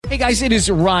Hey guys, it is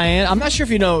Ryan. I'm not sure if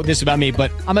you know this about me, but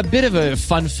I'm a bit of a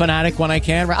fun fanatic when I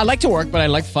can. I like to work, but I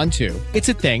like fun too. It's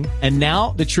a thing. And now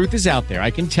the truth is out there.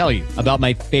 I can tell you about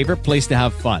my favorite place to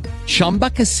have fun. Chumba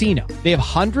Casino. They have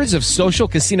hundreds of social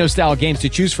casino style games to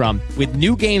choose from with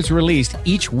new games released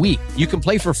each week. You can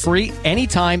play for free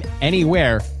anytime,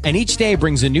 anywhere. And each day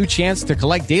brings a new chance to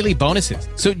collect daily bonuses.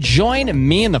 So join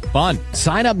me in the fun.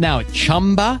 Sign up now at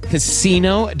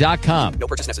ChumbaCasino.com. No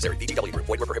purchase necessary. VGW Group.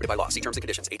 Void where prohibited by law. See terms and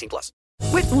conditions. 18+.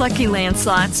 With Lucky Land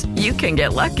Slots, you can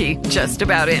get lucky just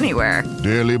about anywhere.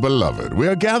 Dearly beloved, we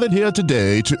are gathered here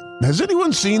today to... Has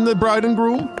anyone seen the bride and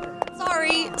groom?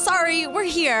 Sorry, we're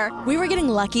here. We were getting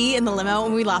lucky in the limo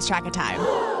and we lost track of time.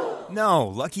 No,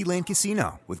 Lucky Land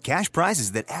Casino, with cash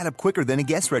prizes that add up quicker than a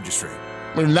guest registry.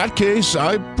 In that case,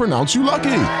 I pronounce you lucky.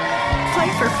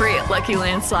 Play for free at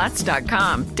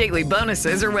LuckyLandSlots.com. Daily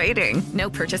bonuses are waiting. No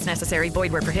purchase necessary.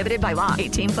 Void where prohibited by law.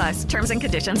 18+. Terms and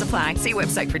conditions apply. See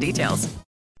website for details.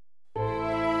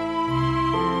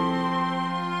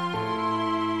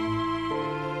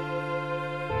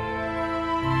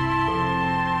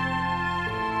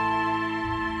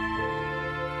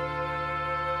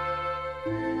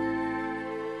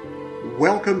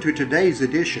 Welcome to today's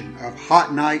edition of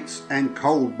Hot Nights and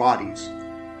Cold Bodies.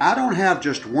 I don't have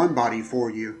just one body for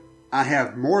you. I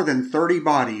have more than 30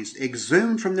 bodies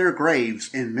exhumed from their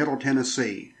graves in Middle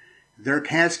Tennessee, their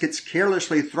caskets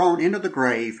carelessly thrown into the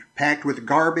grave, packed with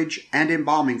garbage and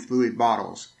embalming fluid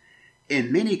bottles.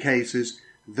 In many cases,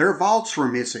 their vaults were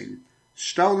missing,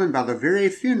 stolen by the very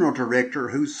funeral director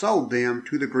who sold them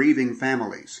to the grieving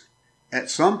families. At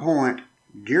some point,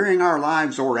 during our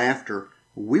lives or after,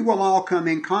 we will all come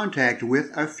in contact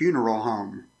with a funeral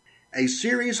home. A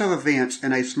series of events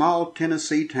in a small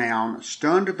Tennessee town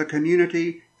stunned the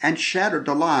community and shattered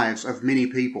the lives of many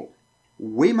people.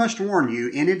 We must warn you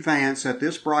in advance that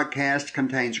this broadcast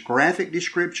contains graphic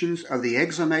descriptions of the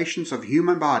exhumations of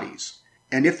human bodies,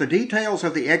 and if the details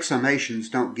of the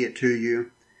exhumations don't get to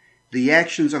you, the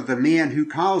actions of the men who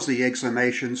caused the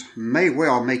exhumations may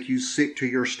well make you sick to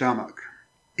your stomach.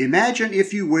 Imagine,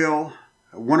 if you will,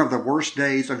 one of the worst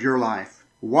days of your life.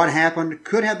 What happened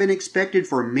could have been expected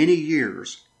for many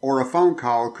years, or a phone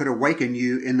call could awaken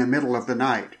you in the middle of the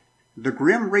night. The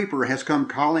Grim Reaper has come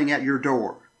calling at your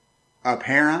door. A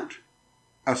parent,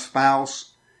 a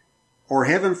spouse, or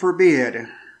heaven forbid,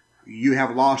 you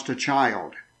have lost a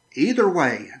child. Either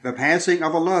way, the passing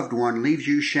of a loved one leaves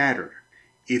you shattered.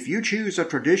 If you choose a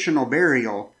traditional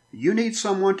burial, you need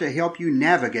someone to help you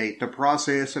navigate the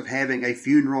process of having a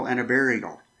funeral and a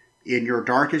burial. In your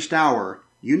darkest hour,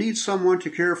 you need someone to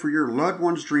care for your loved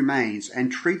one's remains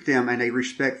and treat them in a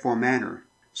respectful manner.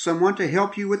 Someone to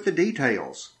help you with the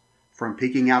details, from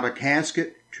picking out a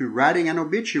casket to writing an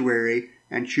obituary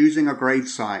and choosing a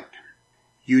gravesite.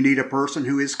 You need a person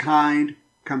who is kind,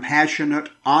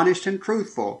 compassionate, honest, and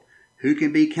truthful, who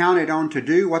can be counted on to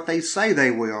do what they say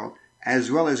they will, as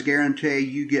well as guarantee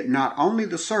you get not only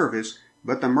the service,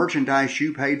 but the merchandise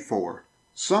you paid for.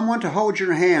 Someone to hold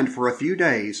your hand for a few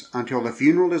days until the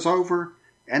funeral is over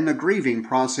and the grieving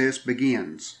process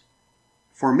begins.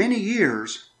 For many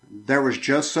years, there was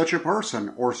just such a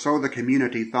person, or so the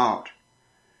community thought.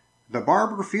 The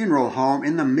Barber Funeral Home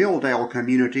in the Milldale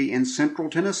community in central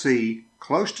Tennessee,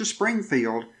 close to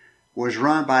Springfield, was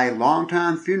run by a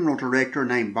longtime funeral director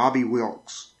named Bobby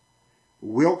Wilkes.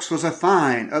 Wilkes was a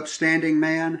fine, upstanding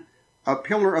man, a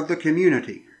pillar of the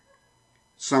community.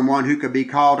 Someone who could be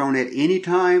called on at any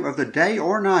time of the day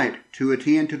or night to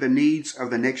attend to the needs of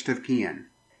the next of kin.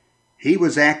 He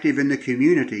was active in the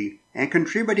community and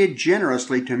contributed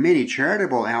generously to many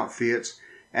charitable outfits,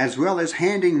 as well as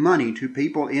handing money to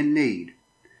people in need.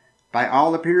 By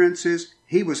all appearances,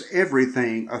 he was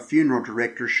everything a funeral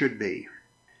director should be.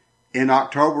 In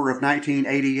October of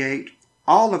 1988,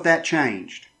 all of that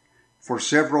changed. For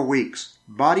several weeks,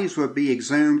 bodies would be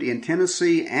exhumed in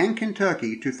Tennessee and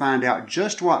Kentucky to find out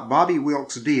just what Bobby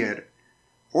Wilkes did,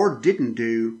 or didn't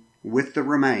do, with the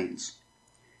remains.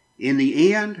 In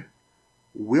the end,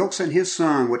 Wilkes and his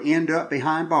son would end up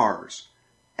behind bars,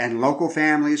 and local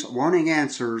families wanting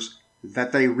answers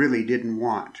that they really didn't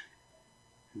want.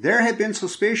 There had been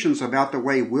suspicions about the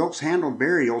way Wilkes handled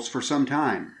burials for some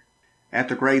time. At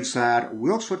the graveside,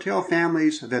 Wilkes would tell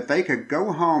families that they could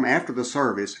go home after the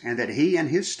service and that he and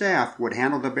his staff would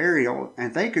handle the burial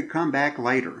and they could come back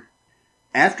later.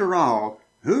 After all,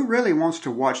 who really wants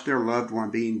to watch their loved one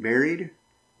being buried?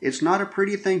 It's not a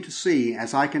pretty thing to see,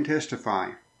 as I can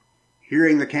testify.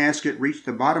 Hearing the casket reach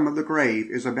the bottom of the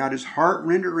grave is about as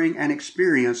heart-rendering an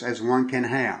experience as one can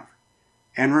have.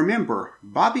 And remember,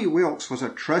 Bobby Wilkes was a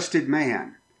trusted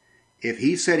man. If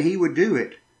he said he would do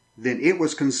it, then it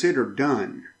was considered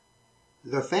done.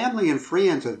 The family and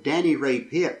friends of Danny Ray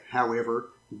Pitt, however,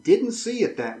 didn't see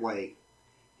it that way.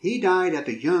 He died at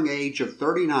the young age of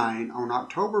 39 on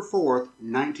October 4,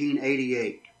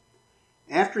 1988.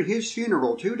 After his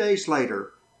funeral 2 days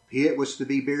later, Pitt was to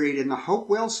be buried in the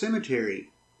Hopewell Cemetery.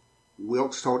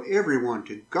 Wilkes told everyone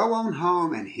to go on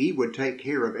home and he would take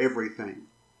care of everything.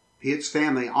 Pitt's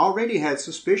family already had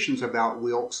suspicions about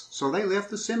Wilkes, so they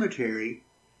left the cemetery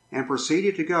and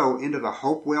proceeded to go into the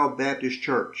Hopewell Baptist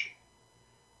Church.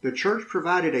 The church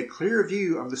provided a clear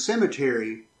view of the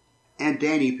cemetery and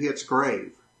Danny Pitt's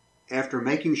grave. After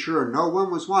making sure no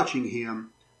one was watching him,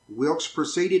 Wilkes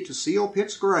proceeded to seal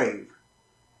Pitt's grave,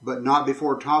 but not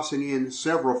before tossing in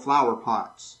several flower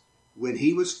pots. When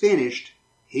he was finished,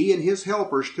 he and his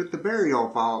helpers took the burial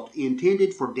vault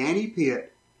intended for Danny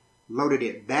Pitt, loaded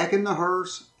it back in the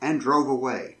hearse, and drove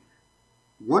away.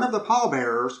 One of the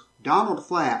pallbearers, Donald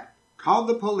Flatt, called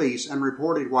the police and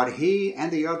reported what he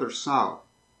and the others saw.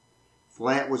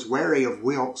 Flatt was wary of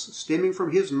Wilkes stemming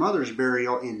from his mother's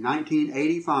burial in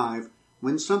 1985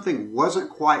 when something wasn't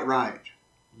quite right.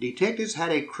 Detectives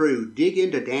had a crew dig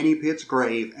into Danny Pitt's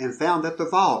grave and found that the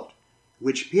vault,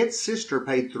 which Pitt's sister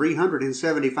paid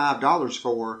 $375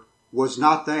 for, was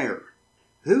not there.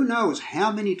 Who knows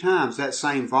how many times that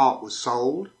same vault was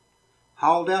sold,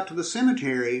 hauled out to the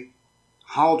cemetery,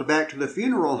 hauled back to the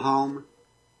funeral home,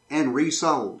 and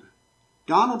resold.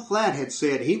 Donald Flatt had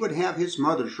said he would have his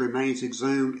mother's remains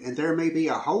exhumed, and there may be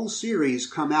a whole series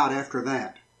come out after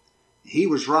that. He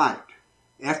was right.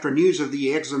 After news of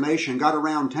the exhumation got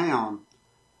around town,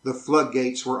 the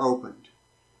floodgates were opened.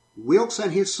 Wilkes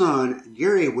and his son,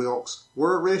 Gary Wilkes,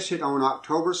 were arrested on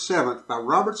October 7th by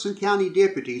Robertson County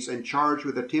deputies and charged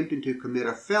with attempting to commit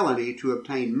a felony to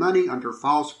obtain money under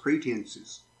false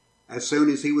pretenses. As soon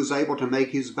as he was able to make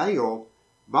his bail,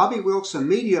 Bobby Wilkes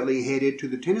immediately headed to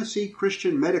the Tennessee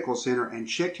Christian Medical Center and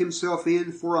checked himself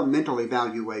in for a mental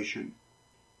evaluation.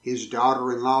 His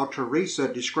daughter-in-law, Teresa,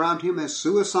 described him as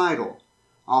suicidal,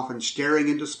 often staring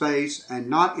into space and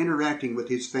not interacting with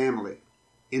his family.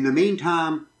 In the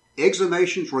meantime,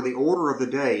 exhumations were the order of the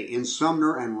day in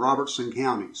Sumner and Robertson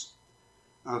counties.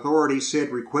 Authorities said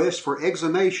requests for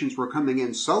exhumations were coming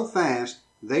in so fast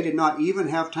they did not even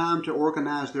have time to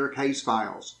organize their case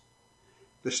files.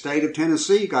 The state of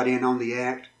Tennessee got in on the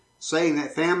act, saying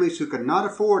that families who could not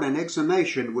afford an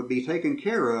exhumation would be taken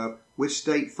care of with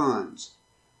state funds.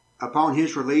 Upon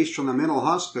his release from the mental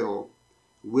hospital,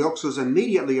 Wilkes was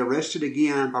immediately arrested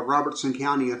again by Robertson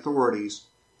County authorities.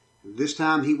 This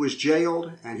time he was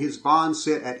jailed and his bond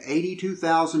set at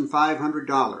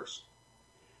 $82,500.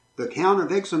 The count of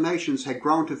exhumations had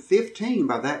grown to 15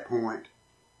 by that point,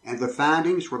 and the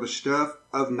findings were the stuff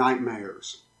of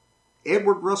nightmares.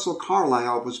 Edward Russell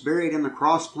Carlisle was buried in the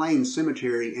Cross Plains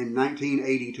Cemetery in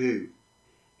 1982.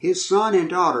 His son and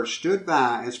daughter stood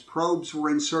by as probes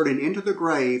were inserted into the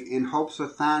grave in hopes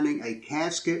of finding a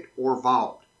casket or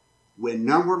vault. When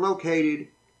none were located,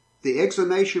 the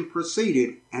exhumation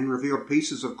proceeded and revealed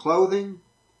pieces of clothing,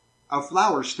 a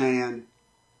flower stand,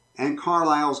 and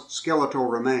Carlisle's skeletal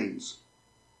remains.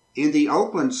 In the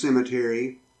Oakland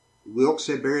Cemetery, Wilkes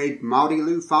had buried Maudie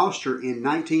Lou Foster in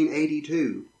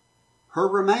 1982. Her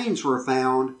remains were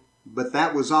found, but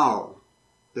that was all.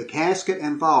 The casket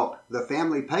and vault the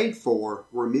family paid for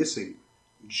were missing.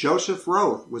 Joseph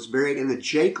Roth was buried in the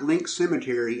Jake Link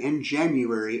Cemetery in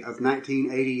January of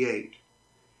 1988.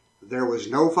 There was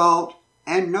no vault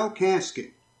and no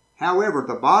casket. However,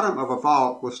 the bottom of a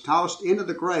vault was tossed into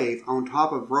the grave on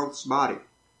top of Roth's body.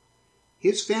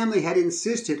 His family had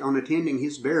insisted on attending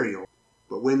his burial,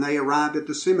 but when they arrived at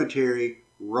the cemetery,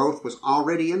 Roth was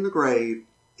already in the grave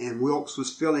and Wilkes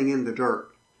was filling in the dirt.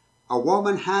 A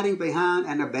woman hiding behind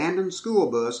an abandoned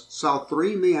school bus saw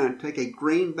 3 men take a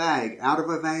green bag out of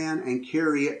a van and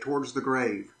carry it towards the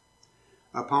grave.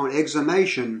 Upon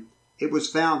exhumation, it was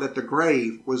found that the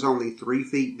grave was only 3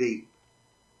 feet deep.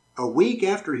 A week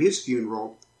after his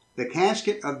funeral, the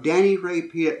casket of Danny Ray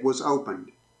Pitt was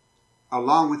opened.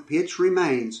 Along with Pitt's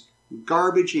remains,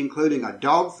 garbage including a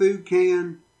dog food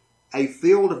can, a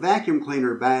filled vacuum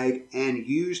cleaner bag, and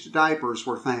used diapers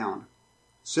were found.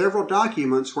 Several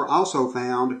documents were also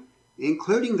found,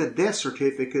 including the death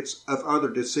certificates of other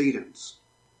decedents.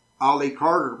 Ollie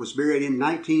Carter was buried in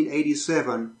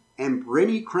 1987 and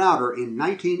Brenny Crowder in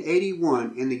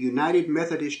 1981 in the United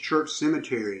Methodist Church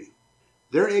Cemetery.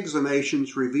 Their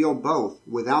exhumations reveal both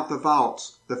without the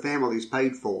vaults the families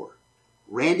paid for.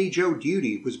 Randy Joe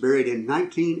Duty was buried in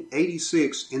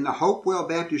 1986 in the Hopewell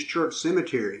Baptist Church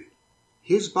Cemetery.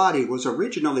 His body was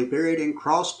originally buried in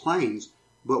Cross Plains,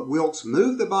 but Wilkes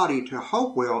moved the body to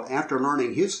Hopewell after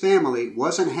learning his family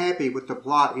wasn't happy with the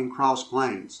plot in Cross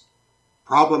Plains.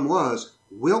 Problem was,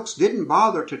 Wilkes didn't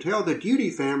bother to tell the Duty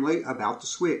family about the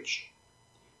switch.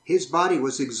 His body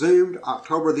was exhumed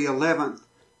October the 11th,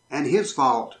 and his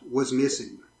vault was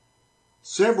missing.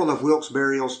 Several of Wilkes'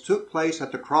 burials took place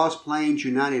at the Cross Plains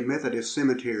United Methodist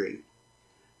Cemetery.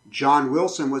 John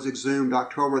Wilson was exhumed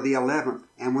October the 11th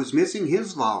and was missing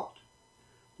his vault.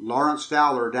 Lawrence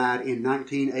Fowler died in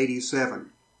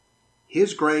 1987.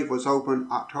 His grave was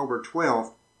opened October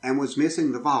 12th and was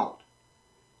missing the vault.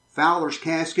 Fowler's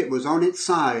casket was on its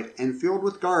side and filled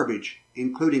with garbage,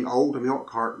 including old milk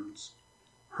cartons.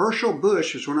 Herschel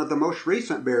Bush is one of the most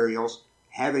recent burials,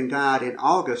 having died in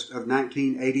August of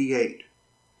 1988.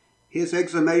 His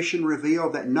exhumation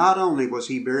revealed that not only was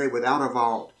he buried without a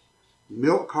vault,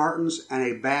 milk cartons and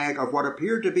a bag of what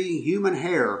appeared to be human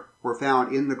hair were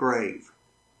found in the grave.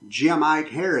 Jim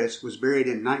Ike Harris was buried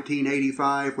in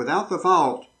 1985 without the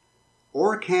vault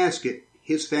or casket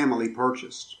his family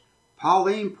purchased.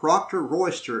 Pauline Proctor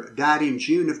Royster died in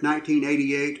June of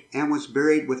 1988 and was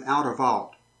buried without a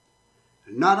vault.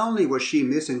 Not only was she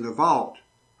missing the vault,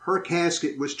 her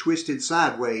casket was twisted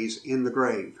sideways in the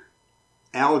grave.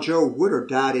 Aljo Woodard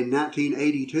died in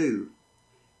 1982.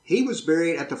 He was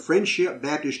buried at the Friendship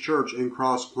Baptist Church in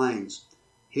Cross Plains.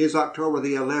 His October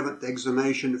the 11th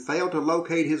exhumation failed to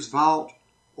locate his vault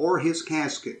or his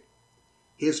casket.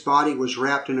 His body was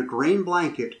wrapped in a green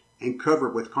blanket and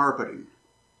covered with carpeting.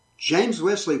 James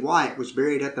Wesley White was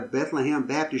buried at the Bethlehem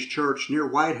Baptist Church near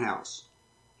White House.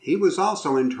 He was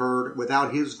also interred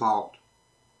without his vault.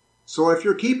 So if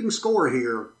you're keeping score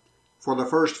here, for the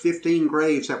first 15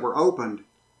 graves that were opened,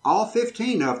 all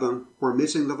 15 of them were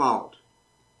missing the vault.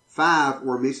 5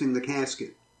 were missing the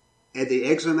casket, and the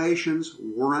exhumations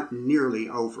weren't nearly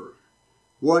over.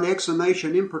 One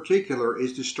exhumation in particular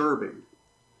is disturbing.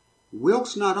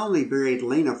 Wilkes not only buried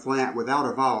Lena Flatt without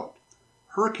a vault,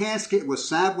 her casket was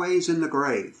sideways in the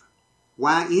grave.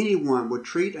 Why anyone would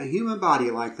treat a human body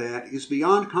like that is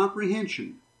beyond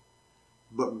comprehension.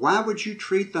 But why would you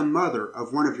treat the mother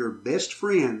of one of your best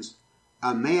friends,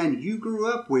 a man you grew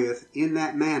up with, in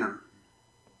that manner?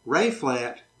 Ray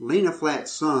Flatt, Lena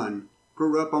Flatt's son,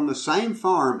 grew up on the same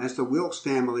farm as the Wilkes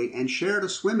family and shared a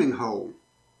swimming hole.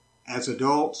 As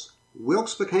adults,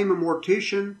 Wilkes became a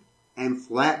mortician and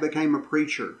Flatt became a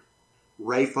preacher.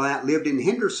 Ray Flatt lived in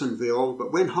Hendersonville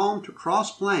but went home to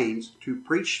Cross Plains to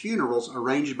preach funerals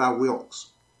arranged by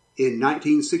Wilkes. In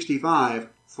 1965,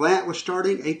 Flatt was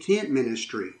starting a tent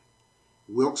ministry.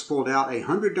 Wilkes pulled out a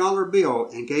 $100 bill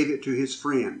and gave it to his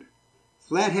friend.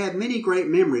 Flatt had many great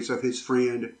memories of his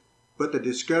friend, but the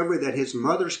discovery that his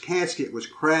mother's casket was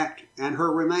cracked and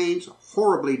her remains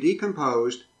horribly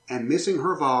decomposed and missing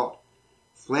her vault,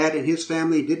 Flatt and his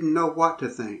family didn't know what to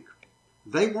think.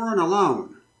 They weren't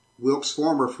alone. Wilkes'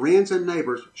 former friends and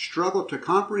neighbors struggled to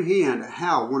comprehend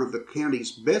how one of the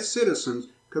county's best citizens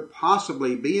could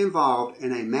possibly be involved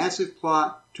in a massive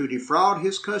plot to defraud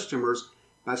his customers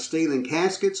by stealing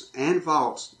caskets and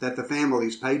vaults that the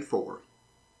families paid for.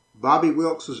 Bobby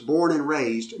Wilkes was born and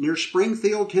raised near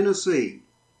Springfield, Tennessee.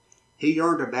 He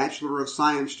earned a Bachelor of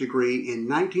Science degree in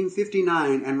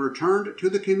 1959 and returned to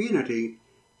the community,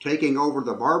 taking over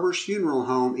the Barber's Funeral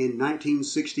Home in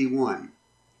 1961.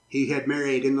 He had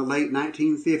married in the late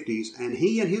 1950s, and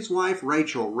he and his wife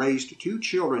Rachel raised 2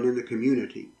 children in the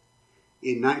community.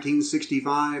 In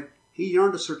 1965, he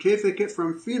earned a certificate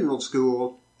from funeral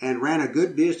school and ran a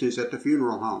good business at the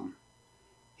funeral home.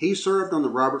 He served on the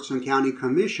Robertson County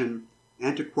Commission,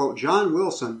 and to quote John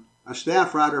Wilson, a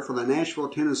staff writer for the Nashville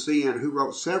Tennessean who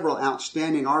wrote several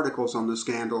outstanding articles on the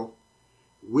scandal,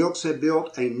 Wilkes had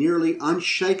built a nearly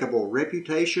unshakable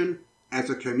reputation as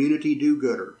a community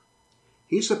do-gooder.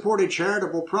 He supported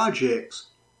charitable projects,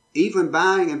 even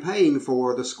buying and paying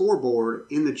for the scoreboard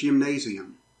in the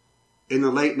gymnasium. In the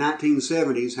late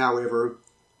 1970s, however,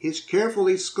 his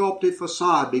carefully sculpted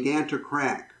facade began to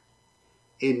crack.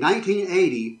 In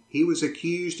 1980, he was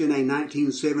accused in a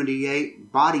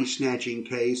 1978 body snatching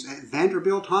case at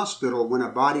Vanderbilt Hospital when a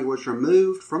body was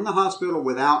removed from the hospital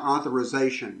without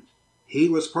authorization. He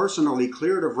was personally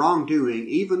cleared of wrongdoing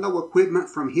even though equipment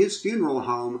from his funeral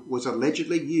home was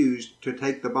allegedly used to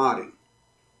take the body.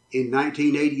 In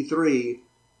 1983,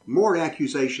 more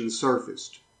accusations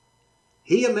surfaced.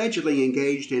 He allegedly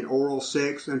engaged in oral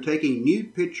sex and taking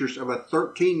nude pictures of a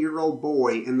 13-year-old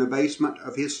boy in the basement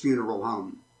of his funeral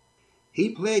home.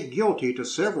 He pled guilty to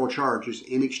several charges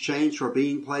in exchange for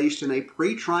being placed in a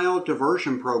pretrial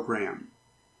diversion program.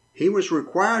 He was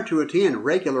required to attend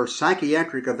regular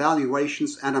psychiatric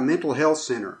evaluations at a mental health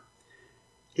center.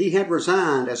 He had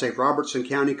resigned as a Robertson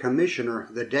County Commissioner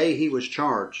the day he was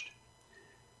charged.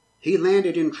 He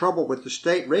landed in trouble with the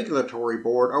state regulatory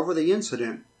board over the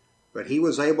incident, but he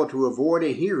was able to avoid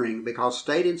a hearing because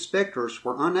state inspectors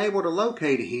were unable to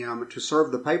locate him to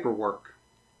serve the paperwork.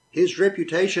 His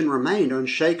reputation remained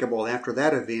unshakable after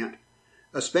that event,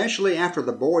 especially after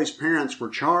the boy's parents were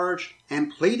charged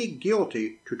and pleaded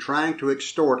guilty to trying to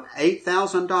extort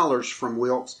 $8,000 from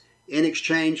Wilkes in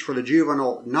exchange for the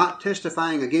juvenile not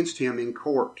testifying against him in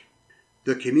court.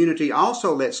 The community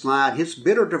also let slide his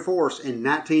bitter divorce in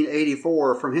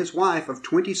 1984 from his wife of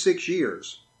 26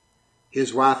 years.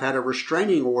 His wife had a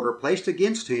restraining order placed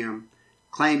against him,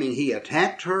 claiming he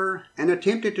attacked her and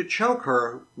attempted to choke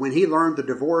her when he learned the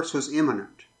divorce was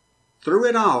imminent. Through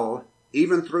it all,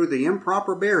 even through the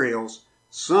improper burials,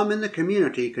 some in the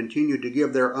community continued to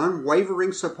give their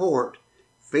unwavering support,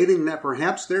 feeling that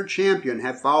perhaps their champion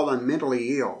had fallen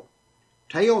mentally ill.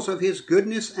 Tales of his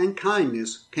goodness and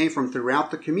kindness came from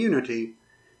throughout the community,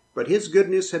 but his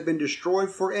goodness had been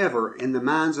destroyed forever in the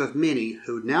minds of many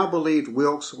who now believed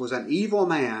Wilkes was an evil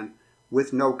man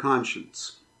with no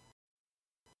conscience.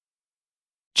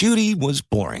 Judy was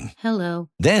boring. Hello.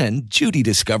 Then Judy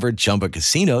discovered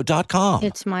ChumbaCasino.com.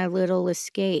 It's my little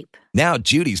escape. Now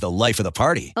Judy's the life of the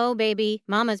party. Oh, baby,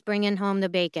 mama's bringing home the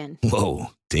bacon. Whoa,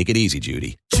 take it easy,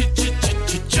 Judy.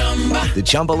 The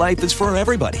Chumba life is for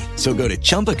everybody. So go to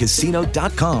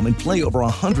ChumbaCasino.com and play over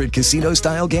 100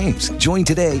 casino-style games. Join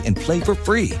today and play for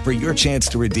free for your chance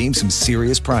to redeem some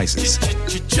serious prizes.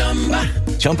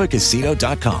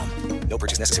 ChumbaCasino.com. No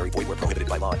purchase necessary. Void where prohibited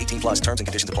by law. 18 plus terms and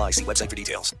conditions apply. See website for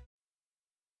details.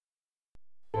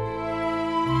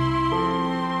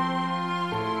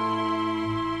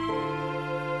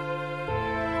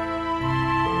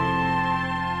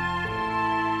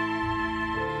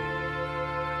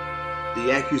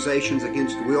 The accusations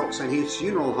against Wilkes and his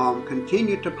funeral home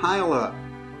continued to pile up,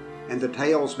 and the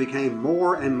tales became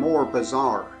more and more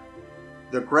bizarre.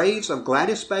 The graves of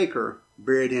Gladys Baker,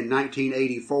 buried in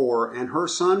 1984, and her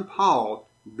son Paul,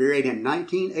 buried in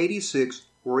 1986,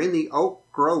 were in the Oak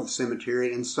Grove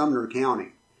Cemetery in Sumner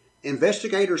County.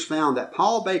 Investigators found that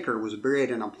Paul Baker was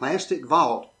buried in a plastic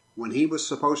vault when he was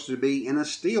supposed to be in a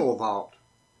steel vault.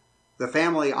 The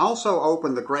family also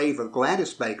opened the grave of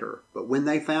Gladys Baker, but when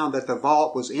they found that the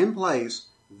vault was in place,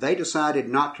 they decided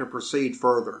not to proceed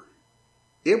further.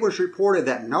 It was reported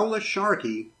that Nola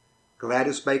Sharkey,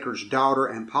 Gladys Baker's daughter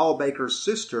and Paul Baker's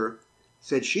sister,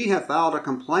 said she had filed a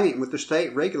complaint with the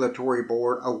State Regulatory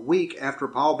Board a week after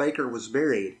Paul Baker was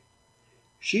buried.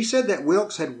 She said that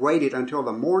Wilkes had waited until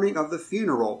the morning of the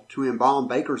funeral to embalm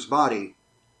Baker's body,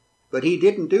 but he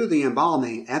didn't do the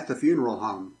embalming at the funeral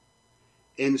home.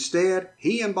 Instead,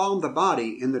 he embalmed the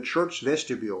body in the church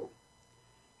vestibule.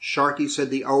 Sharkey said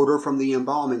the odor from the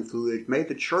embalming fluid made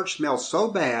the church smell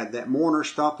so bad that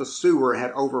mourners thought the sewer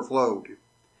had overflowed.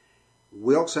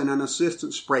 Wilkes and an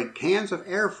assistant sprayed cans of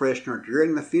air freshener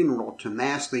during the funeral to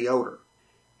mask the odor.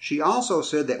 She also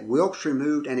said that Wilkes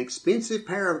removed an expensive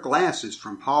pair of glasses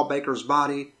from Paul Baker's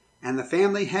body, and the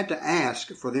family had to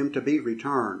ask for them to be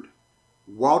returned.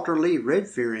 Walter Lee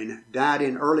Redfearing died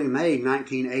in early May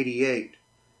 1988.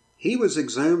 He was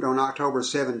exhumed on October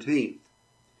 17th.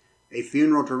 A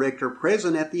funeral director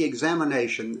present at the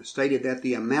examination stated that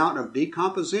the amount of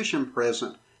decomposition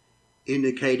present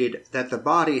indicated that the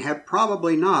body had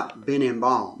probably not been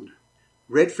embalmed.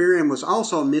 Redfearing was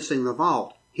also missing the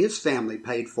vault his family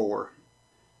paid for.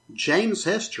 James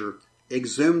Hester,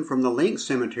 exhumed from the Link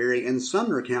Cemetery in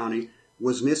Sumner County,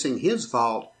 was missing his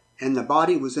vault, and the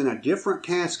body was in a different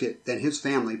casket than his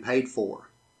family paid for.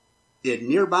 In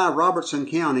nearby Robertson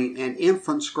County, an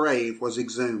infant's grave was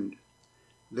exhumed.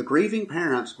 The grieving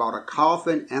parents bought a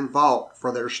coffin and vault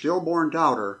for their stillborn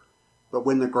daughter, but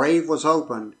when the grave was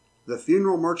opened, the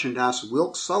funeral merchandise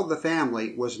Wilkes sold the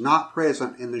family was not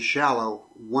present in the shallow,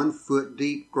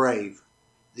 1-foot-deep grave.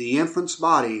 The infant's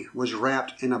body was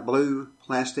wrapped in a blue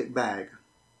plastic bag.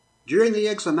 During the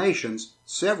exhumations,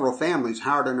 several families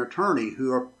hired an attorney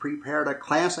who prepared a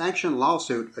class action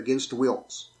lawsuit against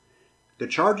Wilkes. The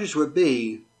charges would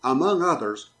be, among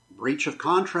others, breach of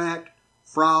contract,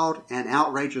 fraud, and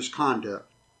outrageous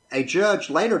conduct. A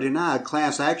judge later denied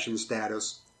class action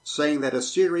status, saying that a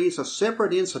series of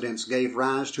separate incidents gave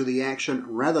rise to the action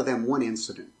rather than one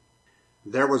incident.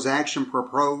 There was action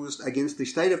proposed against the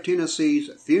state of Tennessee's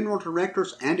Funeral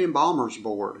Directors and Embalmers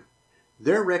Board.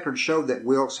 Their records showed that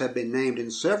Wilkes had been named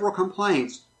in several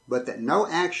complaints, but that no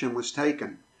action was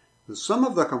taken. Some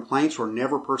of the complaints were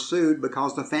never pursued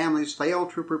because the families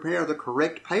failed to prepare the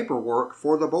correct paperwork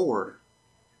for the board.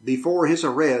 Before his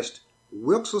arrest,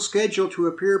 Wilkes was scheduled to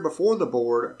appear before the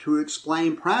board to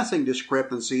explain pricing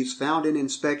discrepancies found in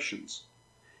inspections.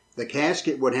 The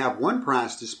casket would have one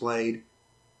price displayed,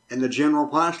 and the general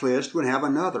price list would have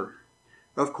another.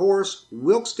 Of course,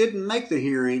 Wilkes didn't make the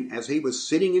hearing as he was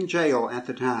sitting in jail at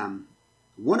the time.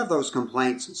 One of those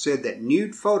complaints said that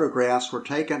nude photographs were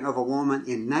taken of a woman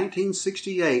in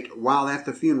 1968 while at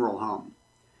the funeral home.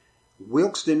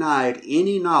 Wilkes denied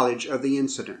any knowledge of the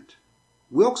incident.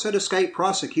 Wilkes had escaped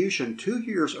prosecution 2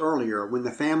 years earlier when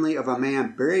the family of a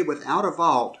man buried without a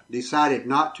vault decided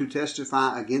not to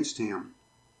testify against him.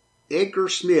 Edgar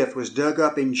Smith was dug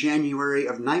up in January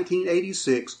of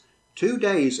 1986, 2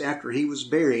 days after he was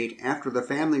buried, after the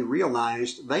family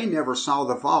realized they never saw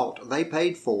the vault they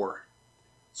paid for.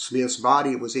 Smith's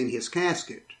body was in his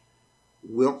casket.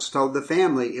 Wilkes told the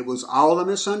family it was all a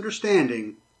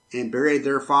misunderstanding and buried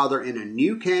their father in a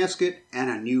new casket and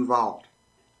a new vault.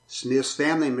 Smith's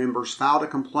family members filed a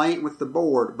complaint with the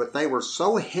board, but they were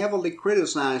so heavily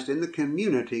criticized in the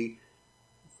community,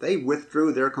 they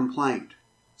withdrew their complaint.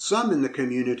 Some in the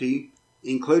community,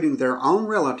 including their own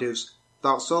relatives,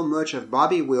 thought so much of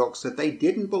Bobby Wilkes that they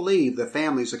didn't believe the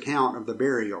family's account of the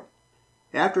burial.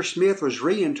 After Smith was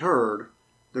reinterred,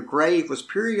 the grave was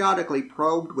periodically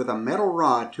probed with a metal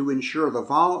rod to ensure the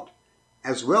vault,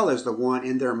 as well as the one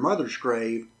in their mother's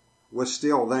grave, was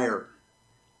still there.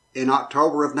 In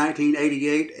October of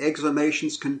 1988,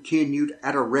 exhumations continued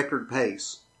at a record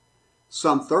pace.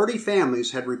 Some 30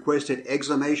 families had requested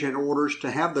exhumation orders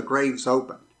to have the graves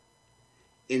opened.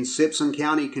 In Simpson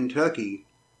County, Kentucky,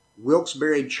 Wilkes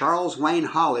buried Charles Wayne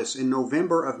Hollis in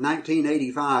November of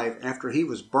 1985 after he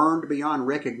was burned beyond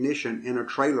recognition in a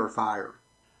trailer fire.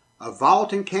 A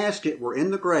vault and casket were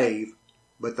in the grave,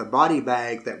 but the body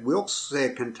bag that Wilkes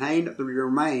said contained the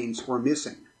remains were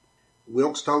missing.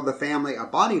 Wilkes told the family a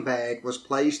body bag was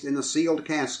placed in a sealed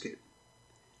casket.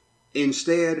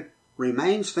 Instead,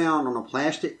 remains found on a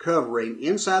plastic covering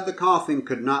inside the coffin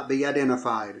could not be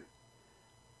identified.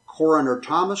 Coroner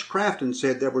Thomas Crafton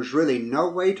said there was really no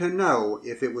way to know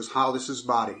if it was Hollis's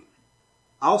body.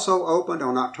 Also opened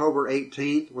on October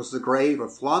 18th was the grave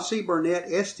of Flossie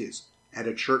Burnett Estes at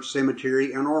a church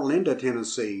cemetery in Olinda,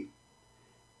 Tennessee.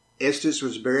 Estes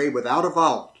was buried without a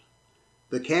vault.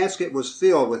 The casket was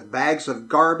filled with bags of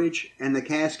garbage and the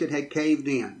casket had caved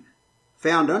in.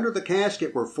 Found under the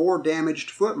casket were 4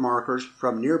 damaged foot markers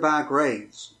from nearby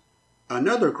graves.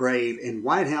 Another grave in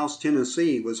White House,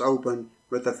 Tennessee was opened,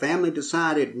 but the family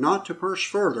decided not to push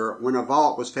further when a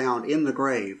vault was found in the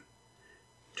grave.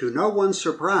 To no one's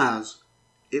surprise,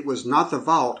 it was not the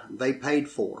vault they paid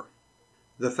for.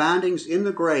 The findings in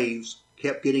the graves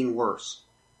kept getting worse.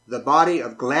 The body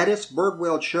of Gladys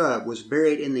Birdwell Chubb was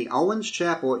buried in the Owens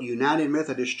Chapel at United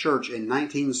Methodist Church in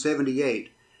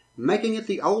 1978, making it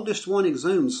the oldest one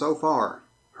exhumed so far.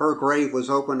 Her grave was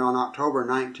opened on October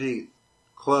 19th.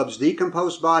 Clubb's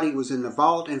decomposed body was in the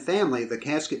vault and family the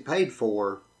casket paid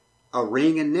for. A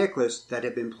ring and necklace that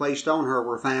had been placed on her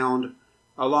were found,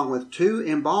 along with 2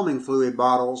 embalming fluid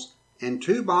bottles and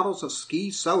 2 bottles of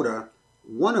ski soda,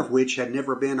 one of which had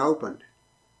never been opened.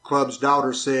 Clubb's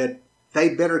daughter said,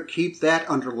 "They better keep that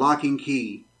under lock and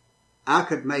key. I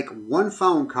could make one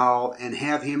phone call and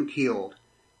have him killed.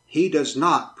 He does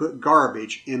not put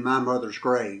garbage in my mother's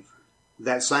grave."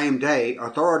 That same day,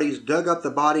 authorities dug up the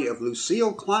body of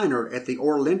Lucille Kleiner at the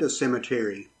Olinda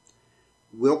Cemetery.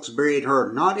 Wilkes buried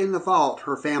her not in the vault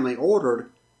her family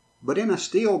ordered, but in a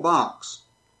steel box.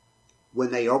 When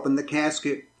they opened the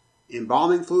casket,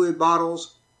 embalming fluid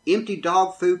bottles, empty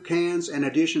dog food cans, and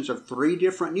editions of 3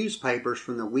 different newspapers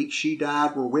from the week she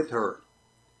died were with her.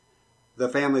 The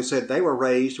family said they were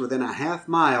raised within a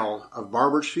half-mile of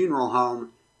Barber's funeral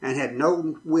home and had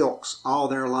known Wilkes all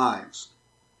their lives.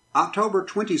 October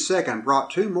 22nd brought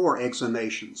 2 more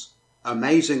exhumations.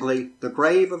 Amazingly, the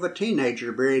grave of a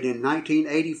teenager buried in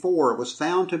 1984 was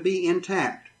found to be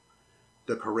intact.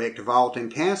 The correct vault and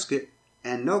casket,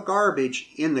 and no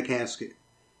garbage in the casket.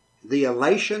 The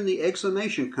elation the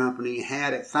exhumation company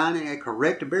had at finding a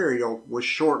correct burial was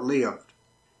short-lived.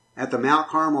 At the Mount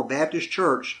Carmel Baptist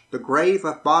Church, the grave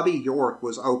of Bobby York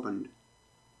was opened.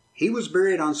 He was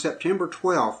buried on September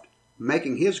 12th,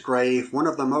 making his grave one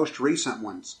of the most recent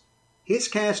ones. His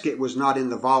casket was not in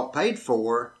the vault paid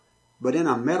for, but in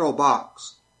a metal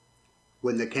box.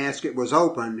 When the casket was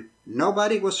opened,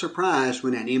 nobody was surprised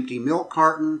when an empty milk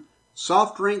carton,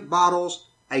 soft drink bottles,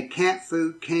 a cat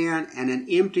food can, and an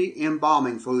empty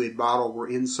embalming fluid bottle were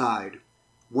inside.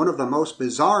 One of the most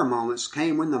bizarre moments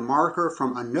came when the marker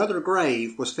from another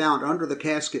grave was found under the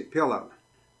casket pillow.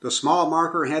 The small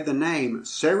marker had the name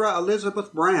Sarah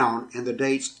Elizabeth Brown and the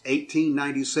dates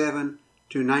 1897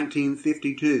 to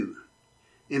 1952.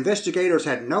 Investigators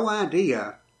had no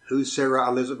idea who Sarah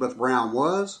Elizabeth Brown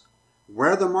was,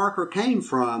 where the marker came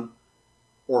from,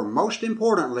 or most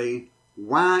importantly,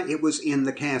 why it was in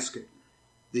the casket.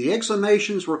 The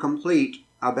exhumations were complete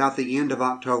about the end of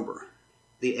October.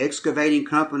 The excavating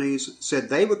companies said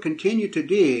they would continue to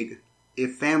dig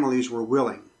if families were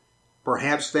willing.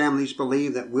 Perhaps families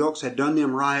believed that Wilkes had done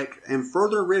them right, and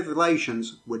further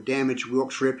revelations would damage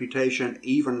Wilkes' reputation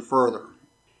even further.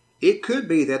 It could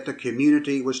be that the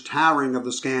community was tiring of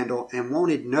the scandal and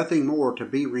wanted nothing more to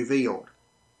be revealed.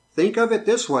 Think of it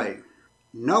this way.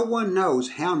 No one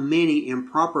knows how many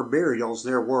improper burials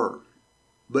there were.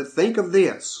 But think of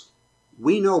this.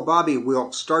 We know Bobby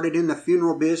Wilkes started in the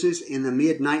funeral business in the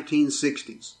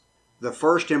mid-1960s. The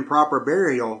first improper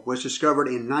burial was discovered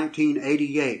in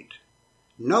 1988.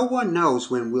 No one knows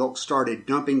when Wilkes started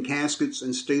dumping caskets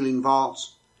and stealing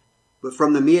vaults, but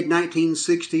from the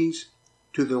mid-1960s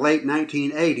to the late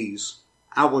 1980s,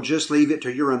 I will just leave it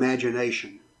to your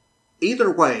imagination.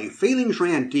 Either way, feelings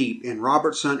ran deep in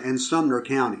Robertson and Sumner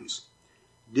counties.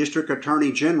 District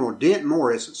Attorney General Dent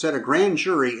Morris said a grand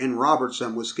jury in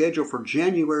Robertson was scheduled for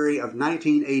January of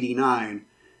 1989,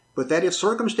 but that if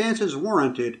circumstances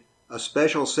warranted, a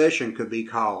special session could be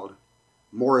called.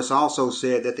 Morris also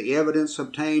said that the evidence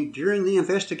obtained during the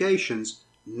investigations,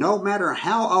 no matter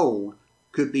how old,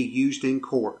 could be used in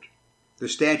court. The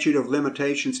statute of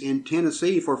limitations in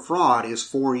Tennessee for fraud is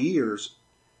 4 years,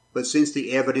 but since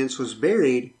the evidence was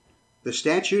buried, the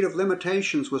statute of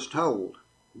limitations was told.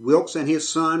 Wilkes and his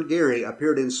son Gary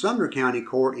appeared in Sumner County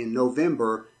Court in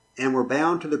November and were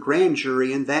bound to the grand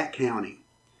jury in that county.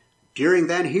 During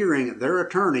that hearing, their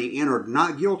attorney entered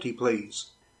not guilty pleas.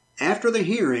 After the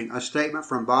hearing, a statement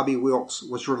from Bobby Wilkes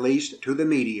was released to the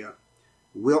media.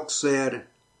 Wilkes said,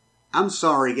 "I'm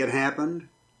sorry it happened.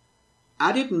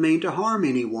 I didn't mean to harm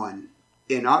anyone."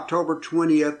 In October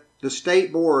 20th, the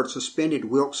state board suspended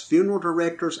Wilkes' funeral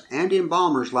directors and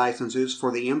embalmers' licenses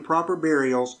for the improper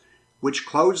burials, which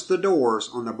closed the doors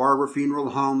on the Barber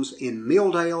funeral homes in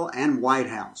Milldale and White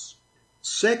House.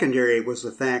 Secondary was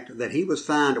the fact that he was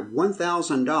fined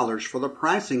 $1,000 for the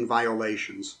pricing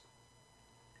violations.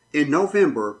 In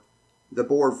November, the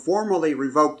board formally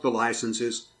revoked the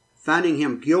licenses, finding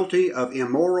him guilty of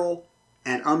immoral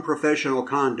and unprofessional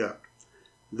conduct.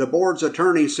 The board's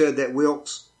attorney said that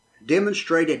Wilkes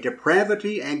demonstrated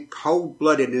depravity and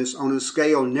cold-bloodedness on a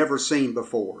scale never seen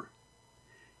before.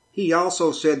 He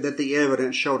also said that the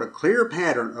evidence showed a clear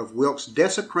pattern of Wilkes'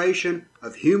 desecration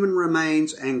of human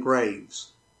remains and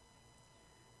graves.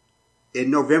 In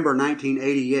November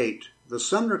 1988, the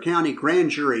Sumner County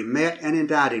Grand Jury met and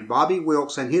indicted Bobby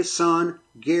Wilkes and his son,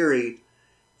 Gary,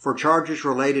 for charges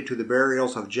related to the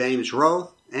burials of James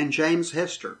Roth and James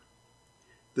Hester.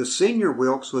 The senior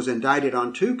Wilkes was indicted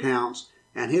on 2 counts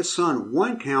and his son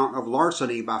 1 count of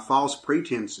larceny by false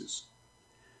pretenses.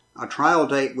 A trial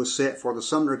date was set for the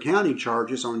Sumner County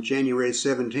charges on January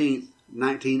 17,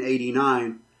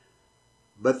 1989,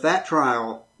 but that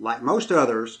trial, like most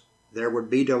others, there would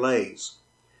be delays.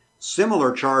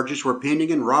 Similar charges were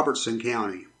pending in Robertson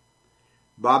County.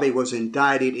 Bobby was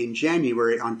indicted in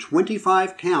January on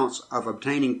 25 counts of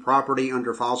obtaining property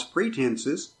under false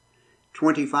pretenses,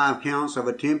 25 counts of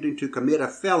attempting to commit a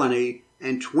felony,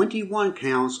 and 21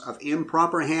 counts of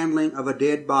improper handling of a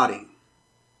dead body.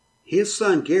 His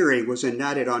son Gary was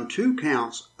indicted on 2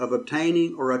 counts of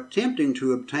obtaining or attempting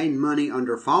to obtain money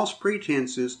under false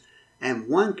pretenses and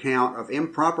 1 count of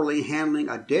improperly handling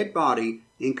a dead body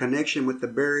in connection with the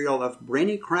burial of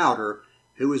Brenny Crowder,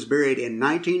 who was buried in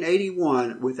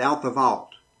 1981 without the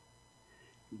vault.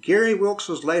 Gary Wilkes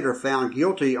was later found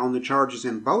guilty on the charges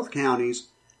in both counties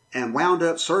and wound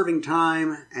up serving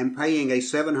time and paying a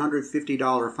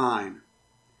 $750 fine.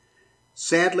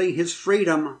 Sadly, his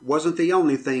freedom wasn't the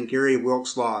only thing Gary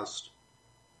Wilkes lost.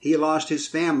 He lost his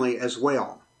family as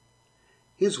well.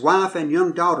 His wife and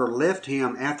young daughter left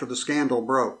him after the scandal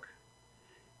broke.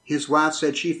 His wife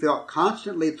said she felt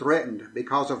constantly threatened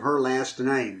because of her last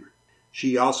name.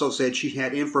 She also said she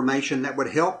had information that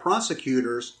would help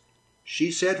prosecutors. She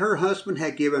said her husband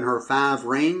had given her 5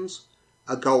 rings,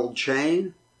 a gold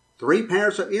chain, 3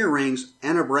 pairs of earrings,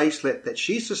 and a bracelet that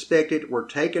she suspected were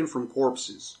taken from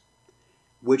corpses,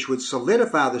 which would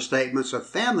solidify the statements of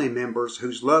family members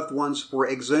whose loved ones were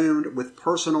exhumed with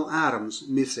personal items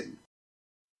missing.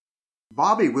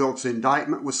 Bobby Wilkes'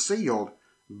 indictment was sealed,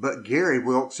 but Gary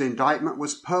Wilkes' indictment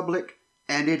was public,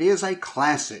 and it is a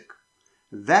classic.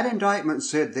 That indictment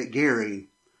said that Gary,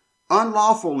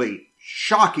 unlawfully,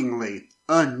 shockingly,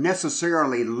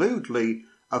 unnecessarily, lewdly,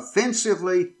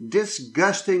 offensively,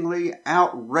 disgustingly,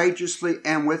 outrageously,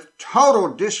 and with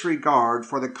total disregard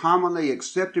for the commonly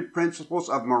accepted principles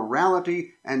of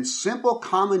morality and simple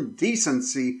common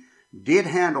decency, did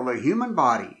handle a human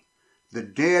body, the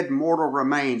dead mortal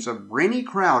remains of Brenny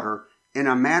Crowder, in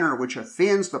a manner which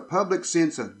offends the public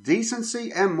sense of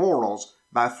decency and morals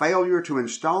by failure to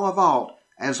install a vault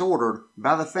as ordered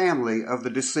by the family of the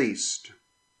deceased.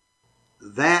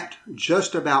 That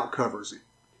just about covers it.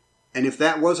 And if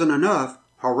that wasn't enough,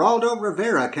 Geraldo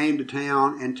Rivera came to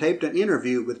town and taped an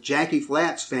interview with Jackie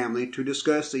Flatt's family to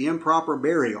discuss the improper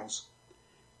burials.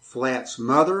 Flatt's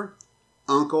mother,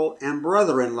 uncle, and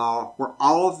brother-in-law were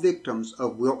all victims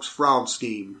of Wilkes' fraud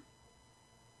scheme.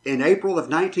 In April of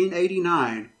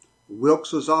 1989,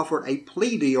 Wilkes was offered a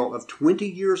plea deal of 20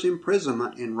 years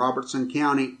imprisonment in Robertson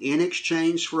County in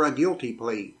exchange for a guilty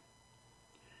plea.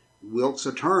 Wilkes'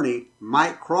 attorney,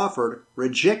 Mike Crawford,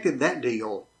 rejected that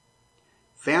deal.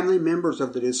 Family members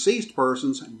of the deceased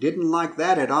persons didn't like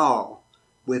that at all,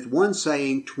 with one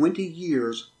saying 20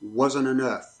 years wasn't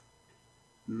enough.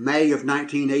 May of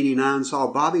 1989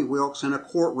 saw Bobby Wilkes in a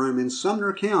courtroom in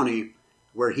Sumner County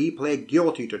where he pled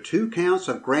guilty to 2 counts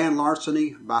of grand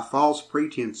larceny by false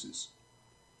pretenses.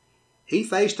 He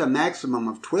faced a maximum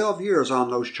of 12 years on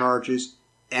those charges,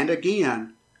 and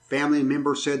again, family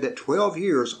members said that 12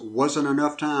 years wasn't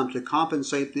enough time to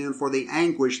compensate them for the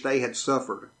anguish they had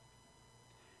suffered.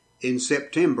 In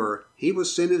September, he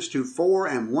was sentenced to 4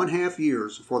 1/2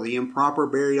 years for the improper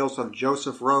burials of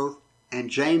Joseph Roth and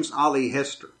James Ollie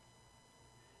Hester.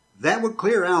 That would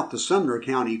clear out the Sumner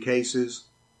County cases.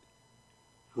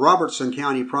 Robertson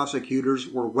County prosecutors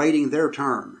were waiting their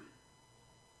turn.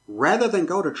 Rather than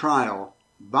go to trial,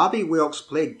 Bobby Wilkes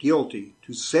pled guilty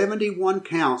to 71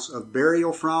 counts of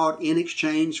burial fraud in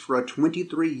exchange for a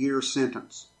 23-year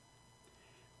sentence.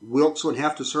 Wilkes would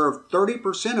have to serve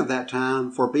 30% of that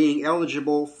time for being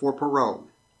eligible for parole.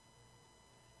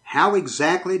 How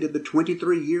exactly did the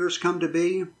 23 years come to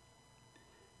be?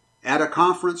 At a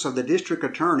conference of the district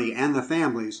attorney and the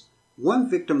families, one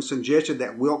victim suggested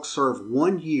that Wilkes serve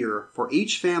 1 year for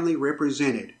each family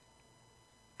represented.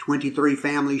 23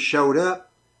 families showed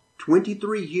up.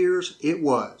 23 years it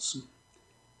was.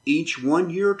 Each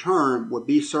 1-year term would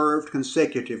be served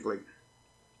consecutively.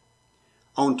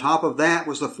 On top of that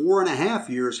was the 4 1/2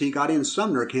 years he got in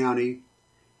Sumner County,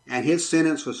 and his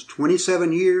sentence was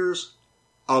 27 years,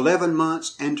 11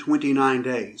 months, and 29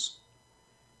 days.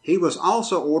 He was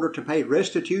also ordered to pay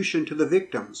restitution to the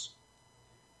victims.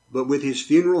 But with his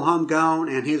funeral home gone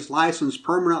and his license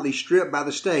permanently stripped by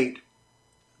the state,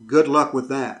 good luck with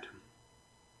that.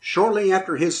 Shortly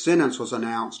after his sentence was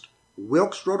announced,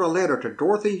 Wilkes wrote a letter to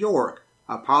Dorothy York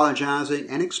apologizing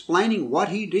and explaining what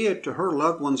he did to her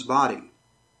loved one's body.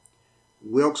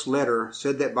 Wilkes' letter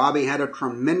said that Bobby had a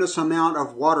tremendous amount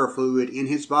of water fluid in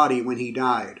his body when he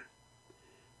died.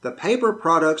 The paper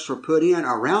products were put in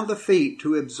around the feet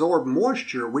to absorb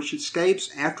moisture which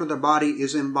escapes after the body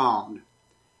is embalmed.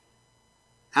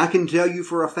 I can tell you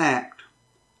for a fact,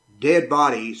 dead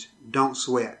bodies don't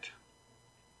sweat.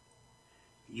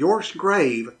 York's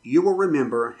grave, you will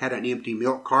remember, had an empty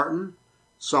milk carton,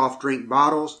 soft drink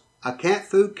bottles, a cat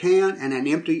food can, and an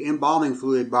empty embalming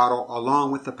fluid bottle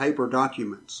along with the paper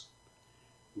documents.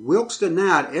 Wilkes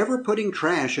denied ever putting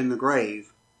trash in the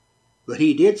grave, but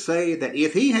he did say that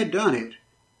if he had done it,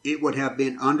 it would have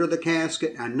been under the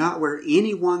casket and not where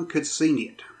anyone could see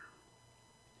it.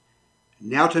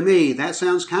 Now to me, that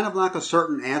sounds kind of like a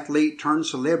certain athlete turned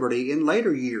celebrity in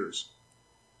later years.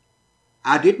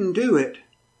 I didn't do it,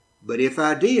 but if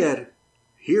I did,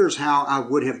 here's how I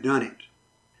would have done it.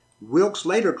 Wilkes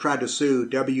later tried to sue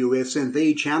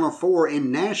WSMV Channel 4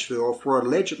 in Nashville for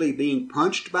allegedly being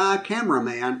punched by a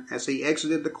cameraman as he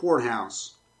exited the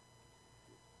courthouse.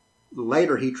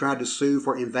 Later he tried to sue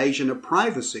for invasion of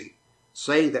privacy,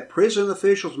 saying that prison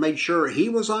officials made sure he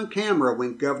was on camera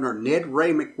when Governor Ned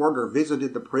Ray McWhirter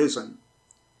visited the prison.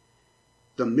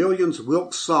 The millions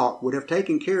Wilkes sought would have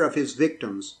taken care of his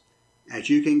victims. As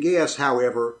you can guess,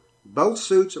 however, both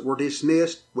suits were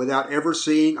dismissed without ever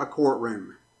seeing a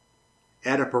courtroom.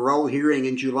 At a parole hearing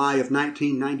in July of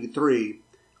 1993,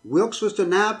 Wilkes was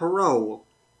denied parole,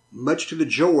 much to the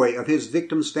joy of his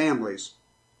victims' families.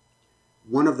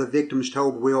 One of the victims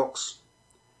told Wilkes,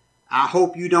 "I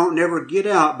hope you don't never get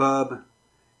out, bub,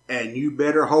 and you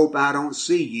better hope I don't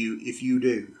see you if you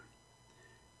do."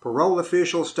 Parole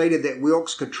officials stated that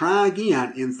Wilkes could try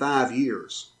again in 5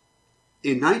 years.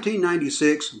 In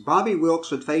 1996, Bobby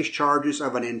Wilkes would face charges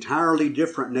of an entirely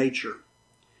different nature.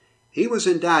 He was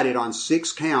indicted on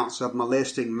 6 counts of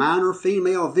molesting minor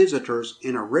female visitors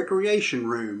in a recreation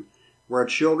room where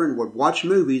children would watch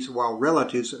movies while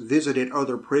relatives visited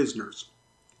other prisoners.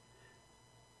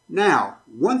 Now,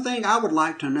 one thing I would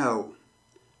like to know,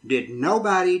 did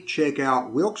nobody check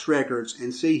out Wilkes' records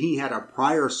and see he had a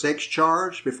prior sex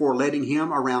charge before letting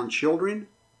him around children?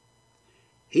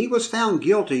 He was found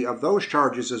guilty of those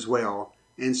charges as well,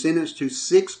 and sentenced to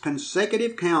 6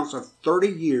 consecutive counts of 30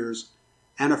 years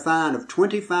and a fine of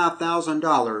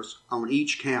 $25,000 on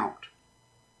each count.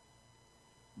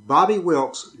 Bobby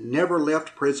Wilkes never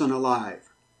left prison alive.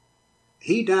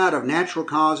 He died of natural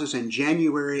causes in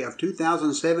January of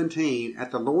 2017 at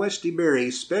the Lois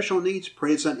DeBerry Special Needs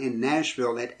Prison in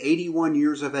Nashville at 81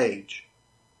 years of age.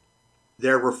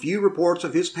 There were few reports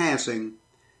of his passing,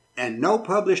 and no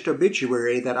published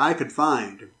obituary that I could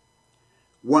find.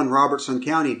 One Robertson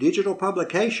County digital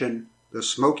publication, the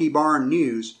Smoky Barn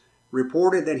News,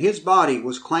 reported that his body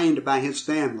was claimed by his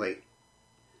family.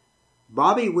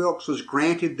 Bobby Wilkes was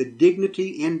granted the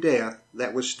dignity in death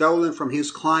that was stolen from his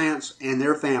clients and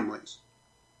their families.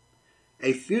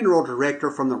 A funeral director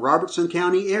from the Robertson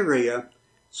County area,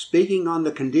 speaking on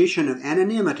the condition of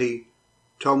anonymity,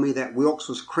 told me that Wilkes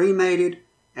was cremated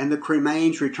and the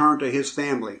cremains returned to his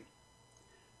family.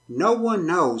 No one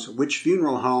knows which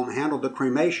funeral home handled the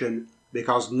cremation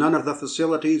because none of the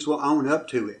facilities will own up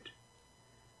to it.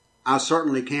 I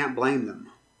certainly can't blame them.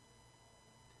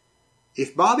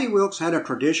 If Bobby Wilkes had a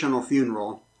traditional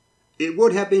funeral, it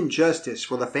would have been justice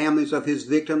for the families of his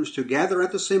victims to gather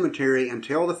at the cemetery and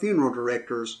tell the funeral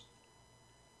directors,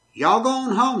 "Y'all go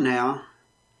on home now.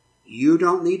 You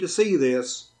don't need to see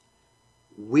this.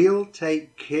 We'll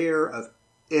take care of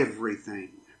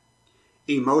everything."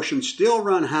 Emotions still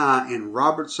run high in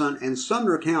Robertson and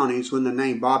Sumner counties when the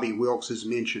name Bobby Wilkes is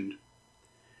mentioned.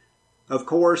 Of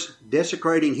course,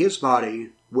 desecrating his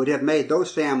body would have made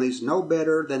those families no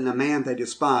better than the man they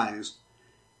despised,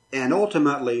 and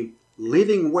ultimately,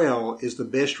 living well is the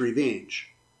best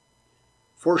revenge.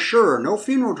 For sure, no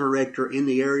funeral director in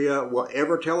the area will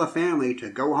ever tell a family to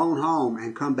go on home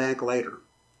and come back later.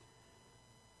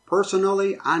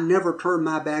 Personally, I never turn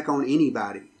my back on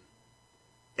anybody.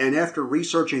 And after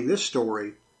researching this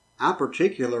story, I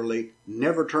particularly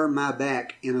never turn my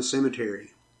back in a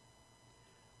cemetery.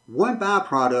 One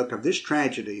byproduct of this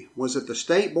tragedy was that the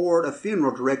State Board of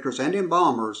Funeral Directors and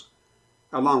Embalmers,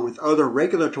 along with other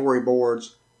regulatory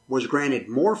boards, was granted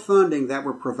more funding that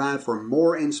would provide for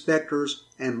more inspectors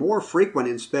and more frequent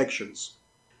inspections.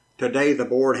 Today, the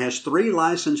board has 3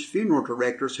 licensed funeral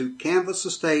directors who canvass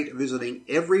the state, visiting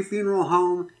every funeral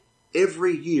home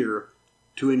every year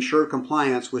to ensure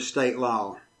compliance with state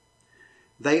law.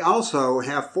 They also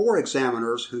have 4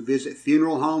 examiners who visit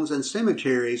funeral homes and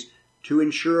cemeteries to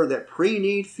ensure that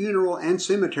pre-need funeral and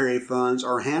cemetery funds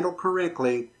are handled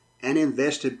correctly and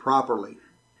invested properly.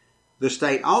 The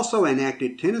state also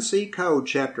enacted Tennessee Code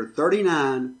Chapter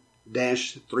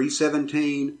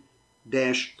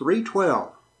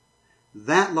 39-317-312.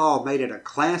 That law made it a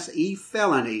Class E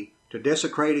felony to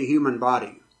desecrate a human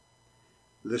body.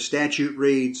 The statute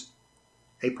reads,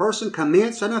 "A person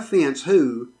commits an offense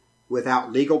who,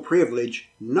 without legal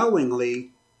privilege,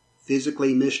 knowingly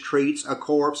physically mistreats a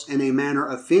corpse in a manner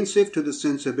offensive to the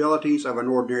sensibilities of an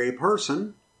ordinary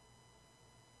person,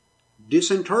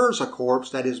 disinters a corpse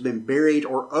that has been buried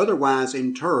or otherwise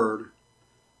interred,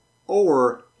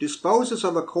 or disposes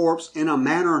of a corpse in a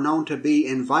manner known to be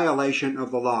in violation of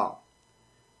the law."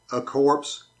 A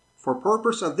corpse, for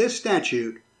purpose of this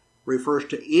statute, refers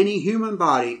to any human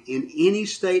body in any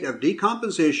state of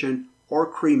decomposition or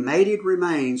cremated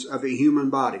remains of a human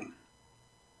body.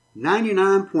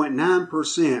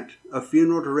 99.9% of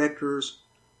funeral directors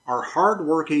are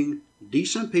hard-working,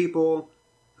 decent people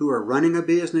who are running a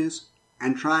business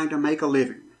and trying to make a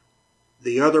living.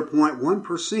 The other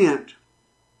 0.1%,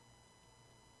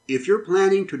 if you're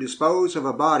planning to dispose of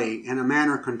a body in a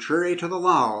manner contrary to the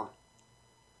law,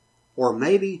 or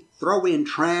maybe throw in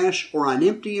trash or an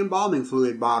empty embalming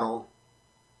fluid bottle,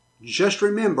 just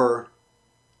remember,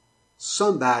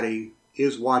 somebody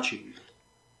is watching.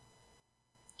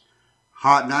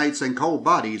 Hot Nights and Cold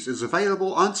Bodies is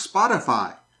available on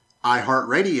Spotify,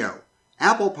 iHeartRadio,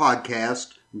 Apple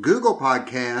Podcast, Google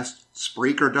Podcast,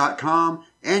 Spreaker.com,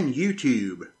 and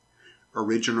YouTube.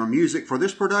 Original music for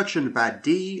this production by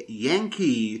D.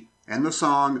 Yankee and the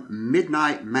song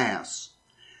Midnight Mass.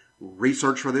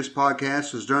 Research for this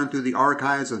podcast was done through the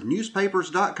archives of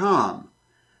newspapers.com,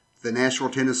 the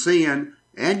Nashville Tennessean,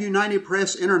 and United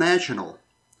Press International.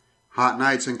 Hot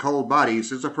Nights and Cold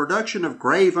Bodies is a production of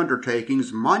Grave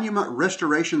Undertakings Monument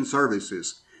Restoration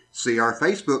Services. See our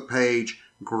Facebook page,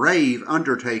 Grave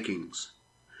Undertakings.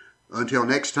 Until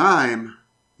next time,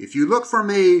 if you look for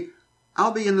me,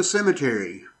 I'll be in the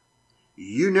cemetery.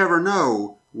 You never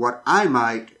know what I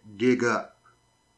might dig up.